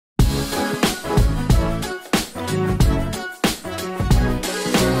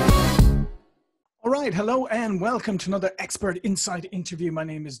All right, hello and welcome to another Expert Insight interview. My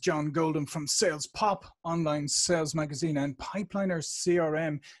name is John Golden from SalesPOP, online sales magazine, and Pipeliner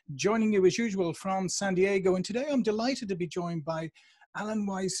CRM, joining you as usual from San Diego. And today I'm delighted to be joined by Alan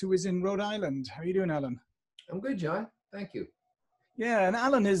Weiss, who is in Rhode Island. How are you doing, Alan? I'm good, John. Thank you. Yeah, and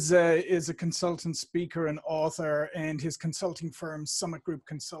Alan is a consultant, speaker, and author, and his consulting firm, Summit Group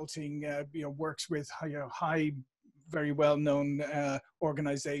Consulting, works with very well-known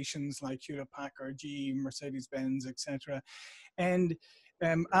organizations like Hewlett-Packard, GE, Mercedes-Benz, etc. And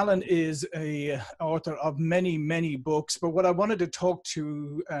Alan is a author of many, many books. But what I wanted to talk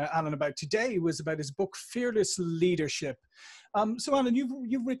to Alan about today was about his book, Fearless Leadership. So Alan,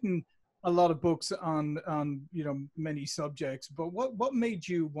 you've written a lot of books on many subjects, but what made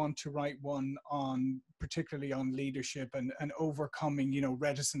you want to write one particularly on leadership and overcoming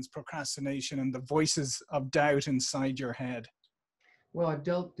reticence, procrastination, and the voices of doubt inside your head? Well, I've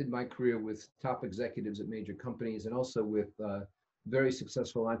dealt in my career with top executives at major companies and also with very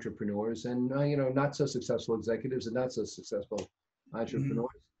successful entrepreneurs and not so successful executives and not so successful entrepreneurs.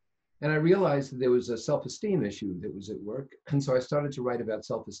 Mm-hmm. And I realized that there was a self-esteem issue that was at work, and so I started to write about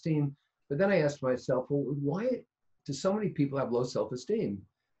self-esteem. But then I asked myself, well, why do so many people have low self-esteem?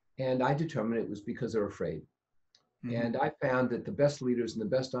 And I determined it was because they're afraid. Mm-hmm. And I found that the best leaders and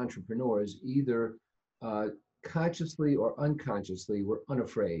the best entrepreneurs either consciously or unconsciously were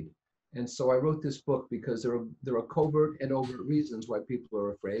unafraid. And so I wrote this book because there are covert and overt reasons why people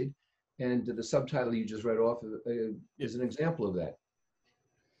are afraid. And the subtitle you just read off is an example of that.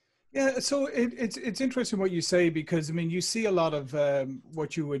 Yeah, so it's interesting what you say, because I mean, you see a lot of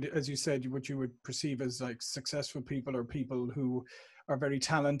what you would, as you said, what you would perceive as like successful people or people who are very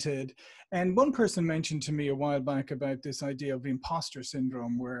talented. And one person mentioned to me a while back about this idea of imposter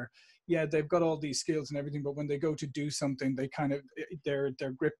syndrome, where yeah, they've got all these skills and everything, but when they go to do something, they're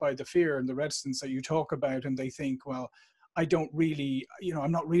gripped by the fear and the reticence that you talk about, and they think, well, I don't really,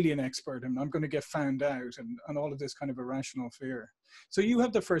 I'm not really an expert and I'm going to get found out, and all of this kind of irrational fear. So you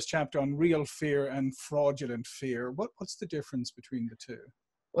have the first chapter on real fear and fraudulent fear. What's the difference between the two?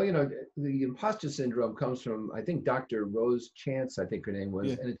 Well, the imposter syndrome comes from, I think, Dr. Rose Chance, I think her name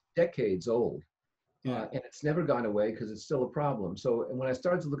was, and it's decades old. Yeah. And it's never gone away because it's still a problem. So when I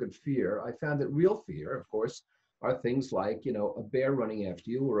started to look at fear, I found that real fear, of course, are things like, a bear running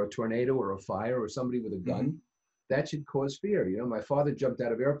after you, or a tornado, or a fire, or somebody with a gun. Mm-hmm. That should cause fear. My father jumped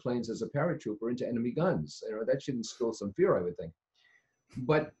out of airplanes as a paratrooper into enemy guns. That should instill some fear, I would think.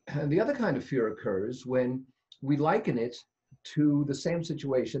 But the other kind of fear occurs when we liken it to the same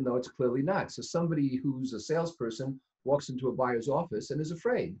situation, though it's clearly not. So somebody who's a salesperson walks into a buyer's office and is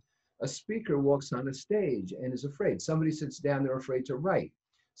afraid. A speaker walks on a stage and is afraid. Somebody sits down, they're afraid to write.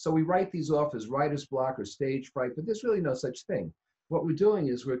 So we write these off as writer's block or stage fright, but there's really no such thing. What we're doing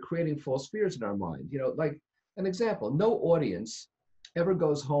is we're creating false fears in our mind. Like an example, no audience ever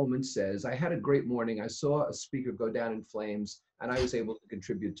goes home and says, I had a great morning. I saw a speaker go down in flames and I was able to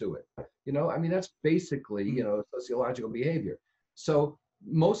contribute to it. That's basically, sociological behavior. So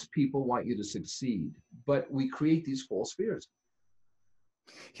most people want you to succeed, but we create these false fears.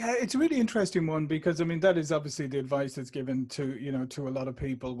 Yeah, it's a really interesting one, because that is obviously the advice that's given to, to a lot of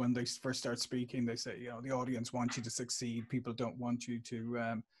people when they first start speaking. They say, the audience wants you to succeed. People don't want you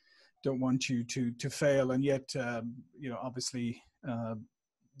to fail. And yet, obviously,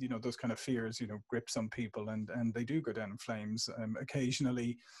 those kind of fears, grip some people, and they do go down in flames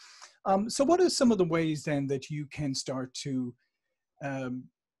occasionally. So what are some of the ways then that you can start to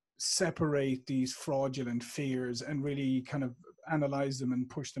separate these fraudulent fears and really kind of analyze them and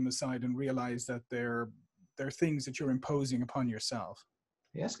push them aside and realize that they're things that you're imposing upon yourself?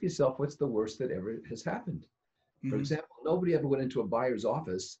 Ask yourself, what's the worst that ever has happened? For mm-hmm. example, nobody ever went into a buyer's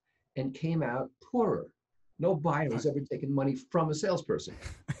office and came out poorer. No buyer has ever taken money from a salesperson.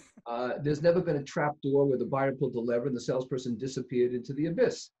 There's never been a trap door where the buyer pulled the lever and the salesperson disappeared into the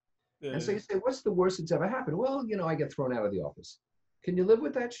abyss. Yeah. And so you say, what's the worst that's ever happened? Well, I get thrown out of the office. Can you live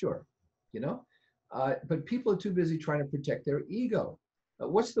with that? Sure. But people are too busy trying to protect their ego.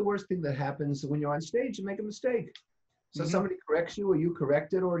 What's the worst thing that happens when you're on stage and make a mistake? So mm-hmm. somebody corrects you, or you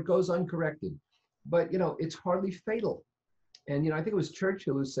correct it, or it goes uncorrected. But, it's hardly fatal. And, I think it was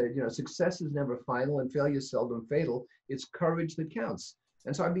Churchill who said, success is never final and failure is seldom fatal. It's courage that counts.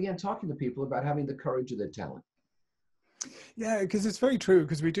 And so I began talking to people about having the courage of their talent. Yeah, because it's very true,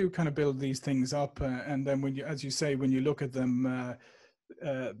 because we do kind of build these things up. And then when you, as you say, when you look at them,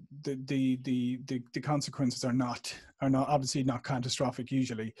 the consequences are not obviously not catastrophic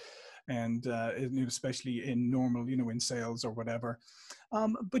usually. And especially in normal, in sales or whatever.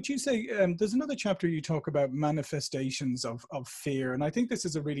 But you say there's another chapter you talk about manifestations of fear. And I think this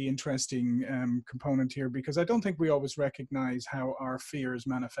is a really interesting component here, because I don't think we always recognize how our fears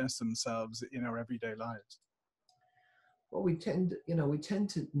manifest themselves in our everyday lives. Well, we tend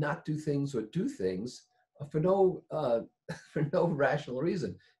to not do things or do things for no for no rational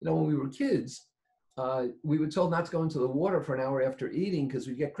reason. When we were kids, we were told not to go into the water for an hour after eating because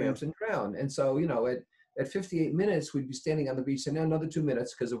we'd get cramps and drown. And so, at 58 minutes, we'd be standing on the beach saying, no, another 2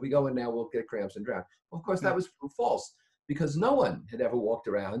 minutes, because if we go in now, we'll get cramps and drown. Well, of course, that was false, because no one had ever walked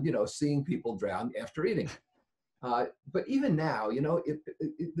around, seeing people drown after eating. But even now,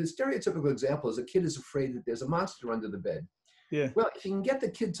 the stereotypical example is a kid is afraid that there's a monster under the bed. Yeah. Well, if you can get the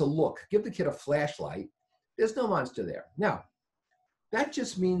kid to look, give the kid a flashlight, there's no monster there. Now, that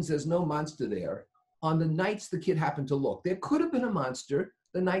just means there's no monster there on the nights the kid happened to look. There could have been a monster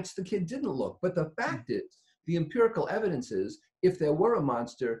the nights the kid didn't look. But the fact is, the empirical evidence is, if there were a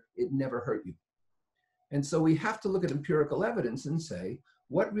monster, it never hurt you. And so we have to look at empirical evidence and say,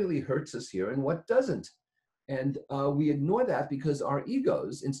 what really hurts us here and what doesn't? And we ignore that because our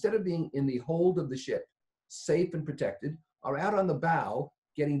egos, instead of being in the hold of the ship, safe and protected, are out on the bow,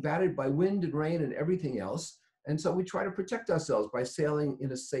 getting battered by wind and rain and everything else. And so we try to protect ourselves by sailing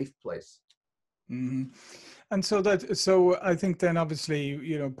in a safe place. Mm-hmm. And so I think then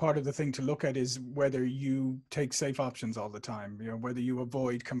obviously, part of the thing to look at is whether you take safe options all the time, whether you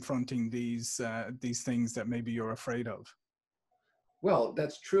avoid confronting these things that maybe you're afraid of. Well,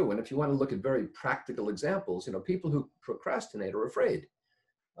 that's true. And if you want to look at very practical examples, people who procrastinate are afraid.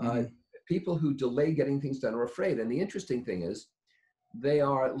 People who delay getting things done are afraid. And the interesting thing is, they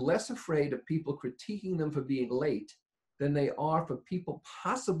are less afraid of people critiquing them for being late than they are for people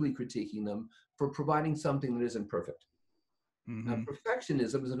possibly critiquing them for providing something that isn't perfect. Now,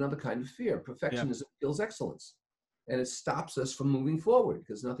 perfectionism is another kind of fear. Perfectionism kills excellence, and it stops us from moving forward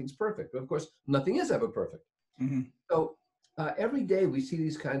because nothing's perfect. But of course, nothing is ever perfect. So every day we see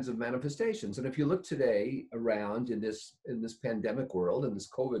these kinds of manifestations. And if you look today around in this pandemic world, in this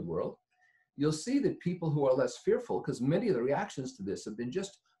COVID world, you'll see that people who are less fearful, because many of the reactions to this have been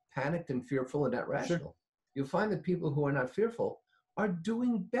just panicked and fearful and not rational. You'll find that people who are not fearful are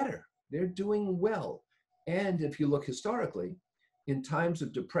doing better. They're doing well. And if you look historically, in times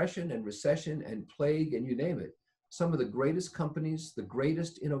of depression and recession and plague and you name it, some of the greatest companies, the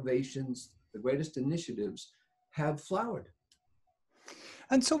greatest innovations, the greatest initiatives have flowered.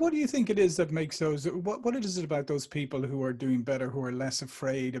 And so what do you think it is that makes those, what is it about those people who are doing better, who are less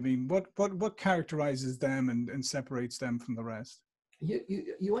afraid? I mean, what characterizes them and separates them from the rest?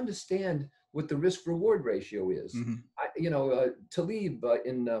 You understand what the risk-reward ratio is. Taleb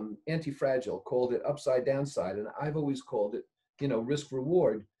in Anti-Fragile called it upside downside, and I've always called it,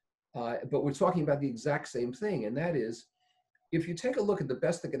 risk-reward. But we're talking about the exact same thing, and that is, if you take a look at the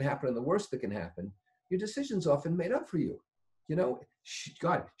best that can happen and the worst that can happen, your decision's often made up for you.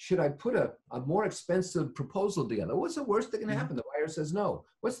 God, should I put a more expensive proposal together? What's the worst that can happen? The buyer says no.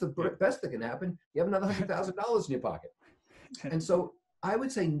 What's the best that can happen? You have another $100,000 in your pocket. And so I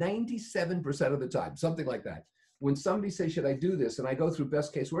would say 97% of the time, something like that, when somebody says, should I do this? And I go through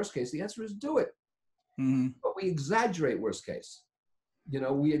best case, worst case, the answer is do it. But we exaggerate worst case.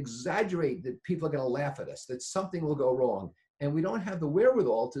 We exaggerate that people are going to laugh at us, that something will go wrong. And we don't have the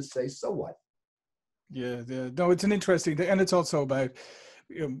wherewithal to say, so what? Yeah. No, it's an interesting thing. And it's also about,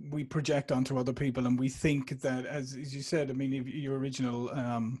 we project onto other people and we think that, as you said, I mean, your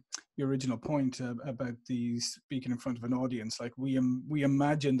original point about the speaking in front of an audience, like we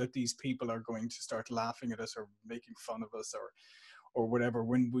imagine that these people are going to start laughing at us or making fun of us or whatever,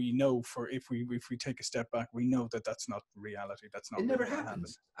 when we know if we take a step back, we know that that's not reality. That's not. It never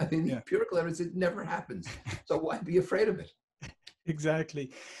happens. I mean, the empirical evidence, it never happens. So why be afraid of it?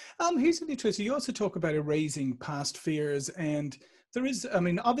 Exactly. Here's an interesting, you also talk about erasing past fears, and there is, I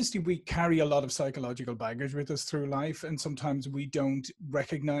mean, obviously we carry a lot of psychological baggage with us through life, and sometimes we don't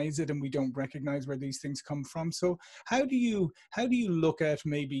recognize it and we don't recognize where these things come from. So how do you look at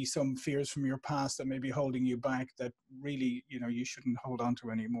maybe some fears from your past that may be holding you back that really, you shouldn't hold on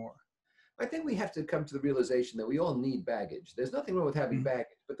to anymore? I think we have to come to the realization that we all need baggage. There's nothing wrong with having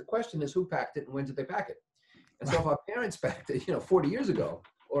baggage, but the question is who packed it and when did they pack it? And so if our parents packed it, 40 years ago,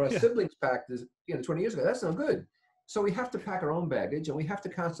 or our siblings packed it, 20 years ago, that's no good. So we have to pack our own baggage, and we have to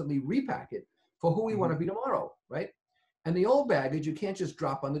constantly repack it for who we want to be tomorrow, right? And the old baggage, you can't just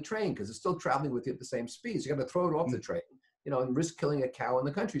drop on the train because it's still traveling with you at the same speed. So you got to throw it off the train, and risk killing a cow in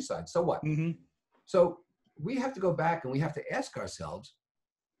the countryside. So what? So we have to go back and we have to ask ourselves,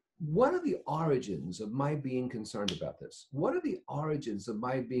 what are the origins of my being concerned about this? What are the origins of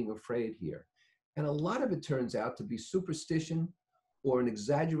my being afraid here? And a lot of it turns out to be superstition or an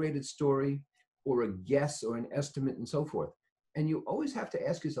exaggerated story or a guess or an estimate and so forth. And you always have to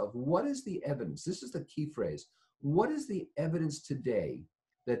ask yourself, what is the evidence? This is the key phrase. What is the evidence today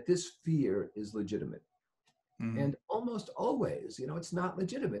that this fear is legitimate? And almost always, it's not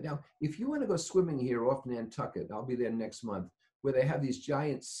legitimate. Now, if you want to go swimming here off Nantucket, I'll be there next month, where they have these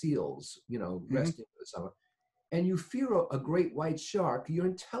giant seals, resting for the summer, and you fear a great white shark, you're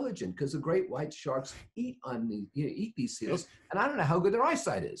intelligent, because the great white sharks eat these seals, and I don't know how good their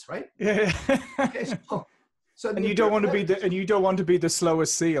eyesight is, right? Yeah. Okay, so and you don't want to be the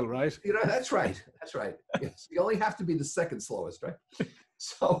slowest seal, right? That's right. That's right. Yes, you only have to be the second slowest, right?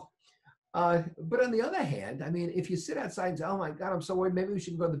 So. But on the other hand, I mean, if you sit outside and say, oh my God, I'm so worried, maybe we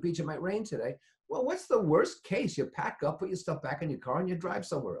should go to the beach, it might rain today. Well, what's the worst case? You pack up, put your stuff back in your car, and you drive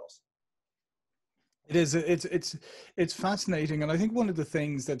somewhere else. It is. It's fascinating. And I think one of the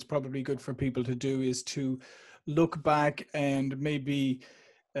things that's probably good for people to do is to look back and maybe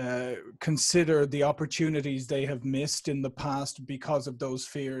consider the opportunities they have missed in the past because of those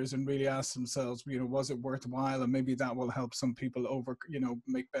fears, and really ask themselves, was it worthwhile? And maybe that will help some people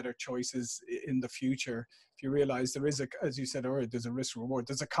make better choices in the future. If you realize there is as you said earlier, there's a risk reward,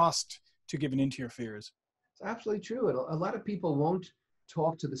 there's a cost to giving into your fears. It's absolutely true. And a lot of people won't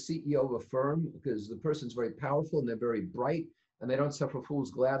talk to the CEO of a firm because the person's very powerful and they're very bright and they don't suffer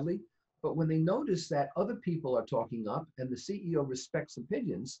fools gladly. But when they notice that other people are talking up and the CEO respects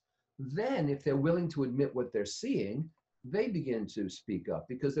opinions, then if they're willing to admit what they're seeing, they begin to speak up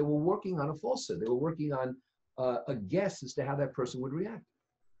because they were working on a falsehood. They were working on a guess as to how that person would react.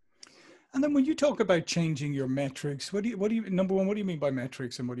 And then when you talk about changing your metrics, number one, what do you mean by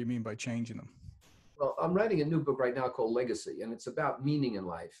metrics, and what do you mean by changing them? Well, I'm writing a new book right now called Legacy, and it's about meaning in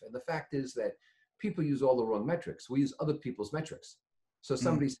life. And the fact is that people use all the wrong metrics. We use other people's metrics. So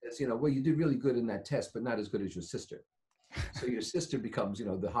somebody says, well, you did really good in that test, but not as good as your sister. So your sister becomes,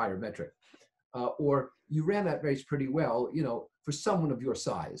 the higher metric. Or you ran that race pretty well, for someone of your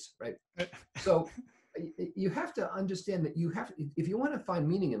size, right? So you have to understand that if you want to find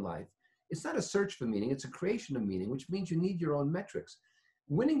meaning in life, it's not a search for meaning, it's a creation of meaning, which means you need your own metrics.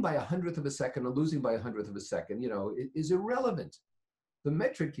 Winning by 100th of a second or losing by 100th of a second, is irrelevant. The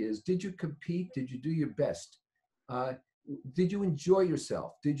metric is, did you compete? Did you do your best? Did you enjoy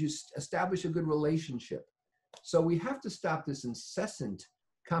yourself? Did you establish a good relationship? So we have to stop this incessant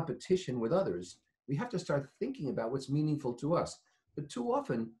competition with others. We have to start thinking about what's meaningful to us. But too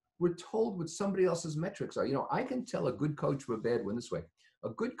often, we're told what somebody else's metrics are. I can tell a good coach from a bad one this way. A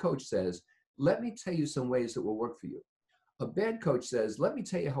good coach says, let me tell you some ways that will work for you. A bad coach says, let me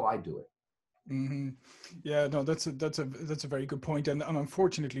tell you how I do it. Mm-hmm. Yeah, no, that's a very good point. And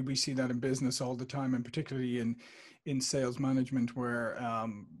unfortunately, we see that in business all the time, and particularly in sales management, where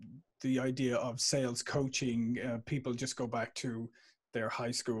the idea of sales coaching, people just go back to their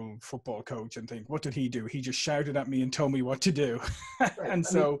high school football coach and think, what did he do? He just shouted at me and told me what to do. Right. And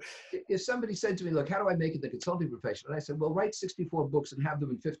if somebody said to me, look, how do I make it in the consulting profession? And I said, well, write 64 books and have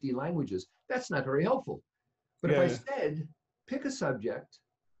them in 15 languages. That's not very helpful. But if I said, pick a subject,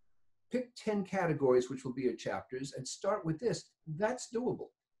 pick 10 categories, which will be your chapters, and start with this, that's doable.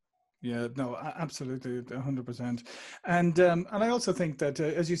 Yeah, no, absolutely, 100%. And I also think that,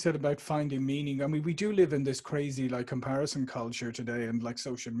 as you said about finding meaning, I mean, we do live in this crazy comparison culture today, and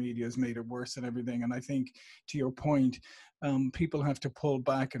social media has made it worse and everything. And I think, to your point, people have to pull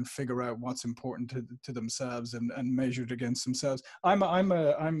back and figure out what's important to themselves and measure it against themselves. I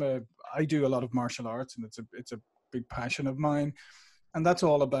do a lot of martial arts, and it's a big passion of mine, and that's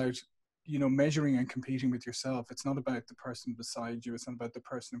all about measuring and competing with yourself. It's not about the person beside you. It's not about the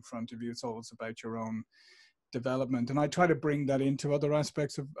person in front of you. It's always about your own development. And I try to bring that into other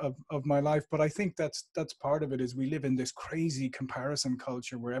aspects of my life. But I think that's part of it, is we live in this crazy comparison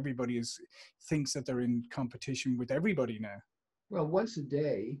culture where everybody thinks that they're in competition with everybody now. Well, once a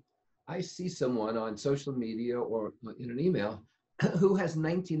day, I see someone on social media or in an email who has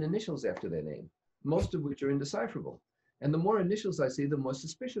 19 initials after their name, most of which are indecipherable. And the more initials I see, the more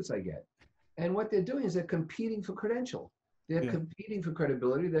suspicious I get. And what they're doing is they're competing for credential. They're competing for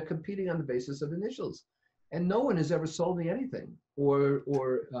credibility. They're competing on the basis of initials. And no one has ever sold me anything or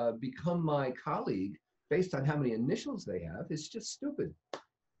become my colleague based on how many initials they have. It's just stupid.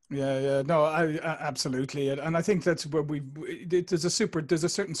 Yeah, no, I absolutely, and I think that's where there's a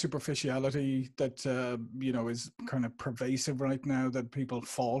certain superficiality that is kind of pervasive right now that people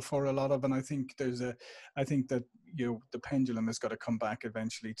fall for a lot of, and I think that the pendulum has got to come back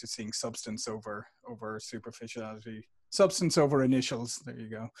eventually to seeing substance over superficiality, substance over initials. There you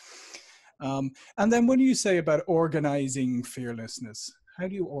go. And then when you say about organizing fearlessness, how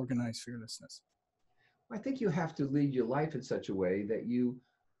do you organize fearlessness? I think you have to lead your life in such a way that you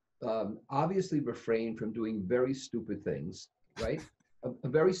obviously refrain from doing very stupid things, right? A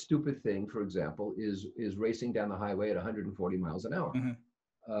very stupid thing, for example, is racing down the highway at 140 miles an hour.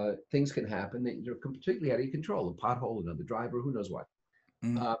 Mhm. Things can happen that you're completely out of your control. A pothole, another driver, who knows what.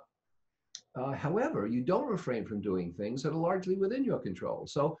 Mhm. However, you don't refrain from doing things that are largely within your control.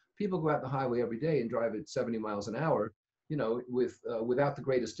 So people go out the highway every day and drive at 70 miles an hour, you know, without the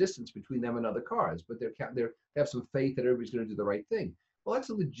greatest distance between them and other cars, but they have some faith that everybody's going to do the right thing. Well, that's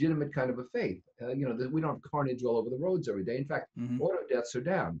a legitimate kind of a faith. You know, we don't have carnage all over the roads every day. In fact, Mhm. auto deaths are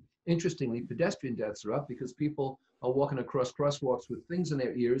down. Interestingly, pedestrian deaths are up because people are walking across crosswalks with things in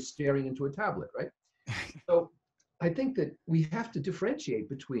their ears, staring into a tablet, right? So I think that we have to differentiate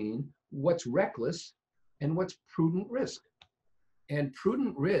between what's reckless and what's prudent risk. And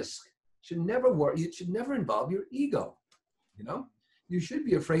prudent risk should never worry. It should never involve your ego. You know, you should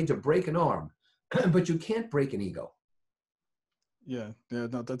be afraid to break an arm, but you can't break an ego. Yeah, yeah,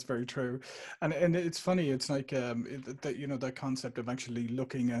 no, that's very true, and it's funny. It's like that, you know, that concept of actually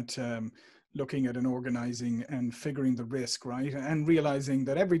looking at an organizing and figuring the risk, right, and realizing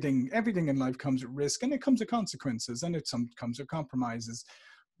that everything in life comes with risk, and it comes with consequences, and comes with compromises,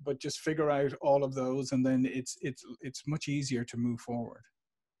 but just figure out all of those, and then it's much easier to move forward.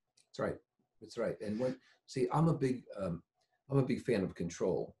 That's right. That's right. And I'm a big fan of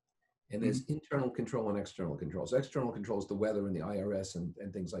control. And there's internal control and external control. So external control is the weather and the IRS and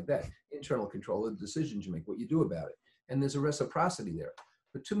things like that. Internal control are the decisions you make, what you do about it. And there's a reciprocity there.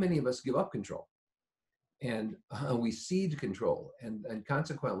 But too many of us give up control. And we cede control. And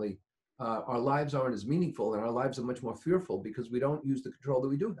consequently, our lives aren't as meaningful and our lives are much more fearful because we don't use the control that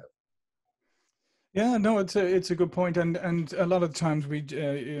we do have. Yeah, no, it's a good point, and a lot of times we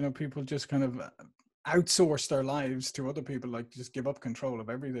you know, people just kind of outsource their lives to other people, like just give up control of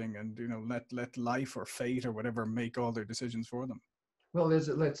everything, and you know, let life or fate or whatever make all their decisions for them. Well, there's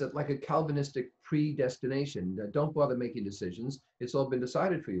like a Calvinistic predestination. Don't bother making decisions. It's all been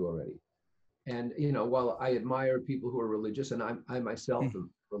decided for you already. And you know, while I admire people who are religious, and I myself am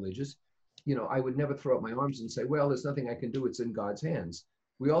religious, you know, I would never throw up my arms and say, well, there's nothing I can do. It's in God's hands.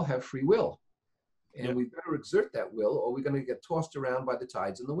 We all have free will, and Yeah. we better exert that will, or we're going to get tossed around by the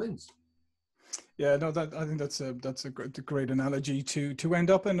tides and the winds. Yeah, no, that I think that's a great analogy to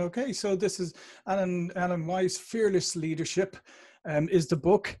end up in. Okay, so this is Alan Weiss, Fearless Leadership, is the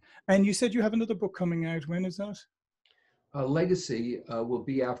book, and you said you have another book coming out. When is that? Legacy will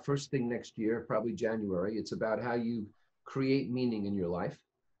be out first thing next year, probably January. It's about how you create meaning in your life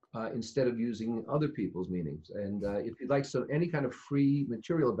instead of using other people's meanings. And if you'd like any kind of free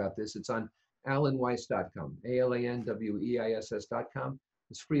material about this, it's on alanweiss.com, ALANWEISS.com.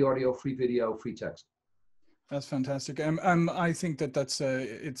 It's free audio, free video, free text. That's fantastic. I think that's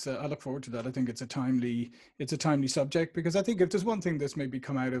I look forward to that. I think it's a timely subject, because I think if there's one thing that's maybe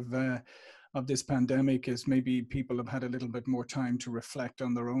come out of this pandemic is maybe people have had a little bit more time to reflect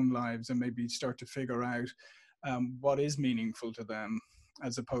on their own lives and maybe start to figure out what is meaningful to them,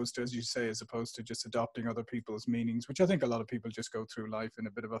 as opposed to, as you say, as opposed to just adopting other people's meanings, which I think a lot of people just go through life in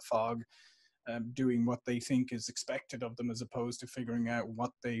a bit of a fog, doing what they think is expected of them, as opposed to figuring out what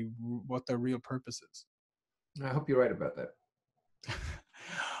their real purpose is. I hope you're right about that.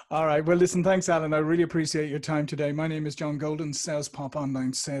 All right. Well, listen, thanks, Alan. I really appreciate your time today. My name is John Golden, SalesPOP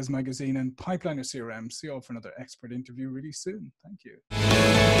Online Sales Magazine and Pipeliner CRM. See you all for another expert interview really soon. Thank you.